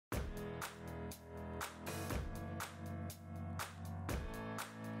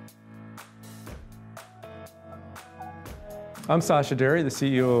I'm Sasha Derry, the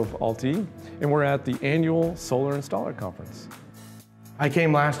CEO of altE, and we're at the annual Solar Installer Conference. I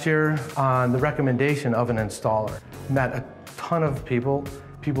came last year on the recommendation of an installer. Met a ton of people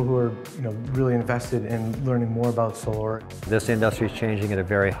who are really invested in learning more about solar. This industry is changing at a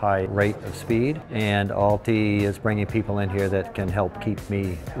very high rate of speed, and altE is bringing people in here that can help keep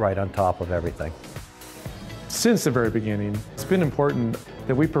me right on top of everything. Since the very beginning, it's been important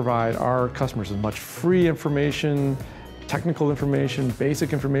that we provide our customers as much free information, technical information,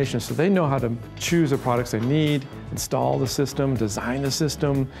 basic information, so they know how to choose the products they need, install the system, design the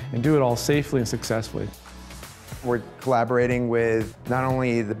system, and do it all safely and successfully. We're collaborating with not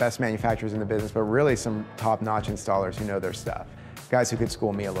only the best manufacturers in the business, but really some top-notch installers who know their stuff. Guys who could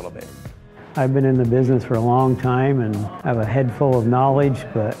school me a little bit. I've been in the business for a long time and have a head full of knowledge,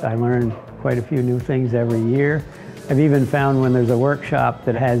 but I learn quite a few new things every year. I've even found when there's a workshop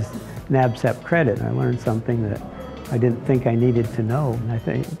that has NABCEP credit, I learned something that I didn't think I needed to know. And I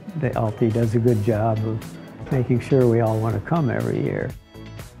think that altE does a good job of making sure we all want to come every year.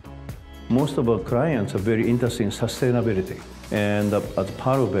 Most of our clients are very interested in sustainability, and as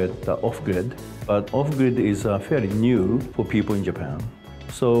part of it, off-grid. But off-grid is fairly new for people in Japan.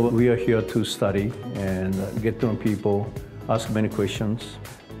 So we are here to study and get to know people, ask many questions.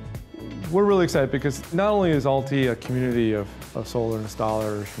 We're really excited because not only is altE a community of solar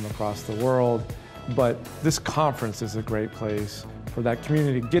installers from across the world, but this conference is a great place for that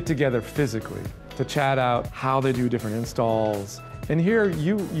community to get together physically, to chat out how they do different installs. And here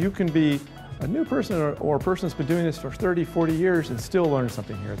you can be a new person or a person that's been doing this for 30, 40 years and still learn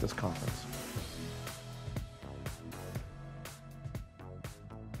something here at this conference.